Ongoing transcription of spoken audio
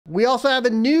We also have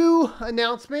a new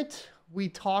announcement. We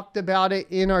talked about it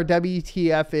in our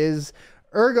WTF is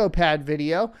ErgoPAD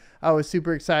video. I was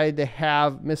super excited to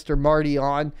have Mr. Marty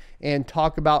on and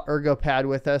talk about ErgoPAD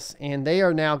with us, and they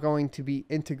are now going to be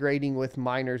integrating with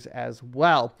miners as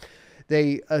well.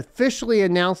 They officially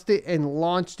announced it and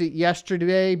launched it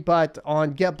yesterday, but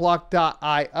on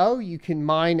getblock.io, you can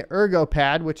mine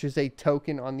ErgoPAD, which is a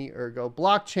token on the Ergo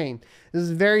blockchain. This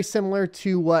is very similar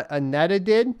to what Aneta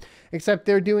did, except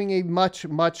they're doing a much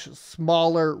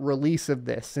smaller release of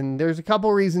this. And there's a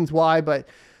couple reasons why, but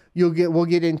we'll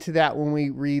get into that when we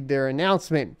read their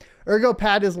announcement.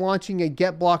 ErgoPAD is launching a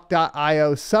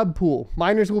getblock.io subpool.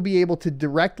 Miners will be able to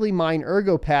directly mine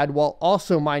ErgoPAD while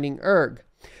also mining Erg.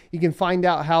 You can find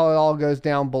out how it all goes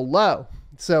down below.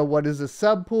 So what is a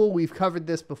subpool? We've covered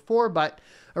this before, but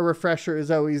a refresher is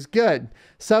always good.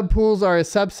 Subpools are a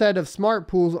subset of smart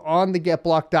pools on the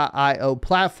getblock.io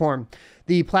platform.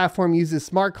 The platform uses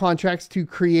smart contracts to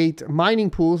create mining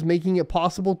pools, making it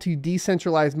possible to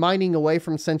decentralize mining away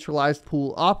from centralized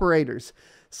pool operators.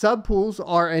 Subpools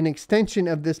are an extension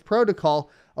of this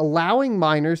protocol, allowing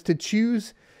miners to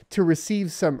choose to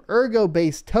receive some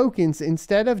Ergo-based tokens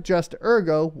instead of just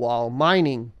Ergo while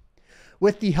mining.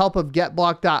 With the help of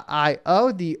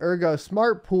getblock.io, the Ergo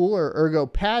Smart Pool or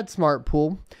ErgoPAD Smart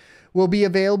Pool will be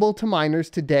available to miners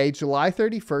today, July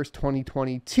 31st,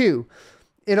 2022.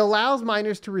 It allows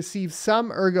miners to receive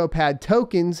some ErgoPAD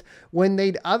tokens when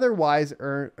they'd otherwise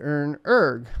earn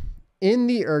Erg. In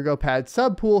the ErgoPAD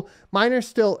subpool, miners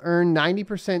still earn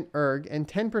 90% Erg and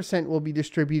 10% will be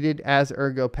distributed as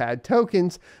ErgoPAD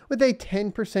tokens with a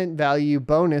 10% value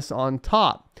bonus on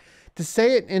top. To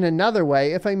say it in another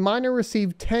way, if a miner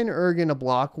received 10 Erg in a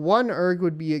block, 1 Erg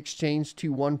would be exchanged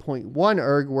to 1.1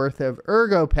 Erg worth of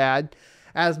ErgoPAD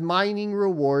as mining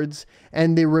rewards,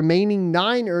 and the remaining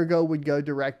 9 Ergo would go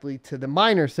directly to the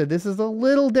miner. So this is a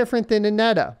little different than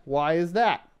Aneta. Why is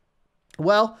that?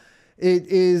 Well, it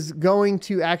is going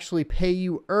to actually pay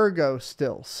you Ergo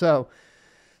still. So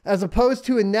as opposed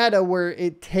to Aneta, where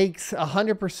it takes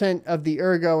 100% of the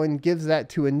Ergo and gives that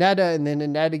to Aneta, and then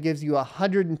Aneta gives you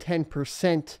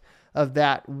 110% of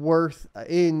that worth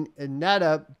in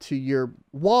Aneta to your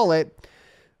wallet,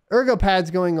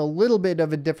 ErgoPAD's going a little bit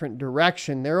of a different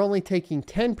direction. They're only taking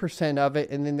 10% of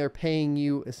it, and then they're paying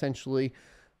you essentially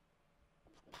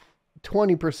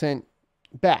 20%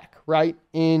 back, right?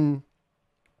 In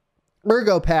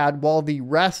ErgoPAD, while the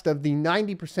rest of the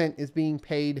 90% is being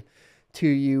paid to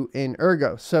you in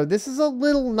Ergo. So this is a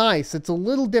little nice. It's a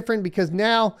little different because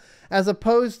now, as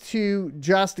opposed to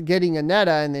just getting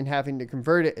Aneta and then having to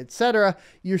convert it, etc.,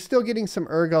 you're still getting some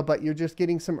Ergo, but you're just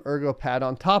getting some ErgoPAD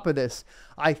on top of this.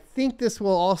 I think this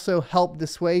will also help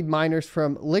dissuade miners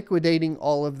from liquidating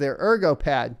all of their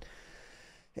ErgoPAD.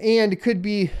 And it could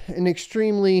be an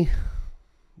extremely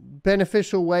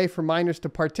beneficial way for miners to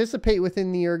participate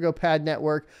within the ErgoPAD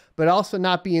network, but also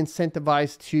not be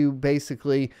incentivized to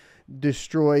basically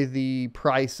destroy the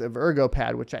price of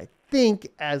ErgoPAD, which I think,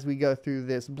 as we go through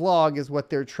this blog, is what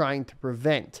they're trying to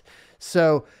prevent.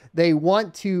 So they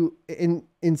want to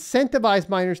incentivize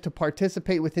miners to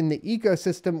participate within the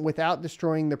ecosystem without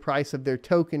destroying the price of their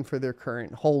token for their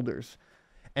current holders.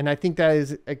 And I think that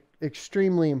is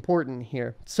extremely important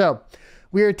here. So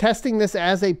we are testing this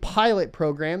as a pilot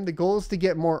program. The goal is to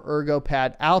get more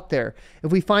ErgoPAD out there.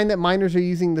 If we find that miners are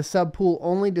using the subpool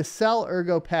only to sell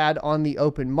ErgoPAD on the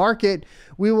open market,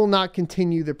 we will not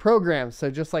continue the program. So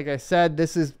just like I said,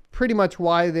 this is pretty much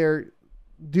why they're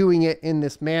doing it in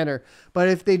this manner. But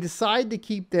if they decide to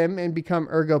keep them and become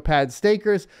ErgoPAD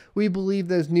stakers, we believe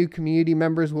those new community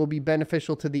members will be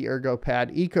beneficial to the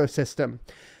ErgoPAD ecosystem.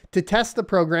 To test the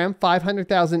program,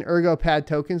 500,000 ErgoPAD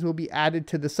tokens will be added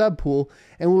to the subpool,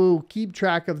 and we will keep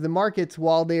track of the markets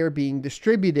while they are being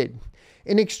distributed.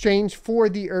 In exchange for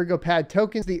the ErgoPAD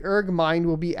tokens, the Erg mine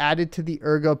will be added to the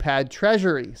ErgoPAD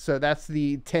treasury. So that's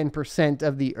the 10%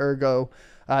 of the Ergo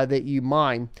that you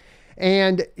mine,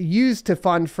 and used to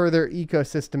fund further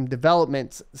ecosystem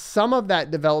developments. Some of that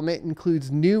development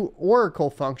includes new Oracle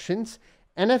functions,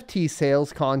 NFT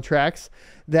sales contracts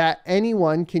that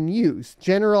anyone can use,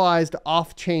 generalized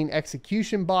off-chain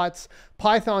execution bots,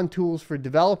 Python tools for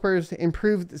developers,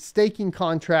 improved staking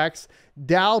contracts,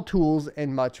 DAO tools,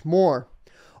 and much more.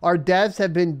 Our devs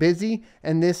have been busy,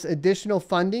 and this additional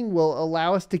funding will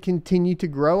allow us to continue to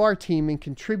grow our team and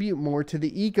contribute more to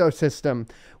the ecosystem.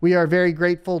 We are very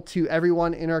grateful to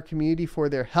everyone in our community for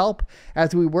their help.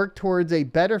 As we work towards a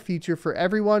better future for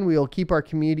everyone, we will keep our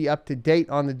community up to date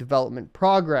on the development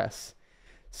progress.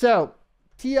 So,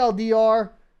 TLDR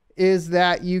is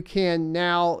that you can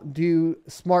now do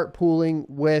smart pooling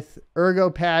with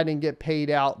ErgoPAD and get paid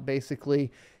out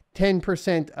basically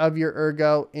 10% of your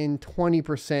Ergo in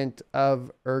 20%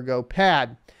 of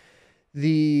ErgoPAD.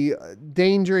 The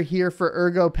danger here for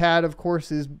ErgoPAD, of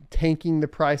course, is tanking the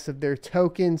price of their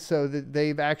token, so that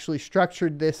they've actually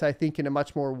structured this, I think, in a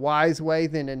much more wise way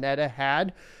than Aneta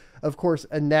had. Of course,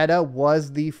 Aneta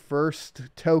was the first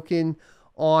token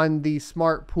on the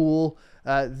smart pool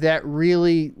that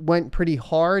really went pretty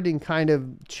hard and kind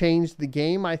of changed the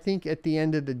game, I think, at the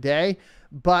end of the day.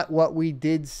 But what we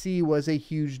did see was a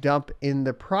huge dump in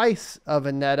the price of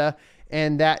Aneta,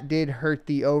 and that did hurt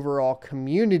the overall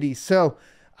community. So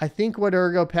I think what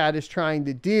ErgoPAD is trying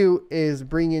to do is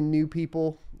bring in new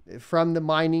people from the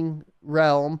mining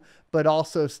realm, but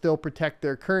also still protect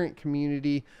their current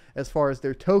community as far as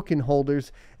their token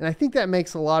holders. And I think that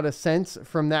makes a lot of sense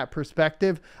from that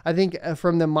perspective. I think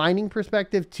from the mining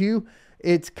perspective too,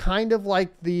 it's kind of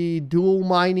like the dual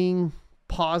mining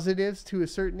positives to a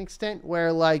certain extent,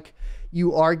 where like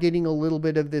you are getting a little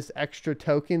bit of this extra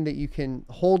token that you can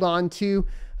hold on to,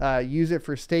 use it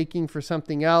for staking for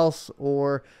something else,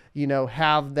 or, you know,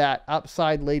 have that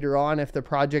upside later on if the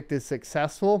project is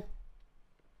successful,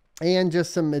 and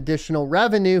just some additional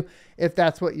revenue if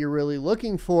that's what you're really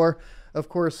looking for. Of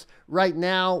course, right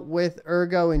now with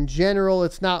Ergo in general,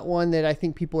 it's not one that I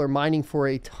think people are mining for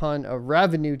a ton of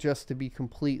revenue, just to be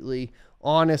completely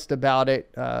honest about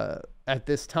it at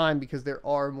this time, because there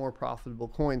are more profitable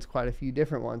coins, quite a few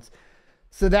different ones.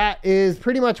 So that is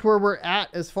pretty much where we're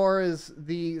at as far as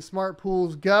the smart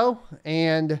pools go.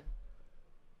 And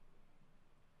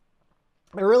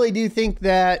I really do think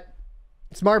that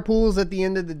smart pools at the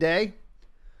end of the day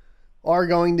are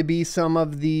going to be some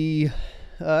of the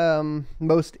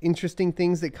most interesting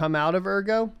things that come out of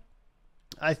Ergo.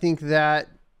 I think that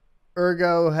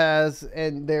Ergo has,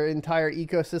 and their entire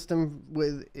ecosystem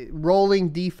with rolling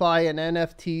DeFi and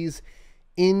NFTs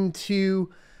into,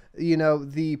 you know,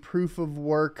 the proof of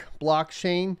work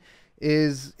blockchain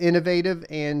is innovative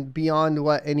and beyond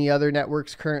what any other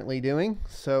network's currently doing.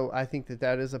 So I think that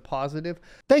that is a positive.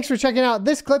 Thanks for checking out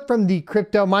this clip from the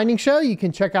Crypto Mining Show. You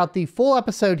can check out the full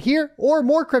episode here or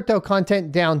more crypto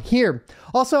content down here.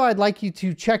 Also, I'd like you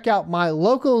to check out my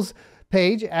locals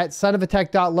page at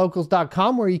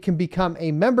sonofatech.locals.com, where you can become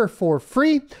a member for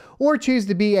free or choose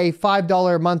to be a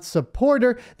 $5 a month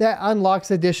supporter that unlocks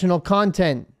additional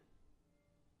content.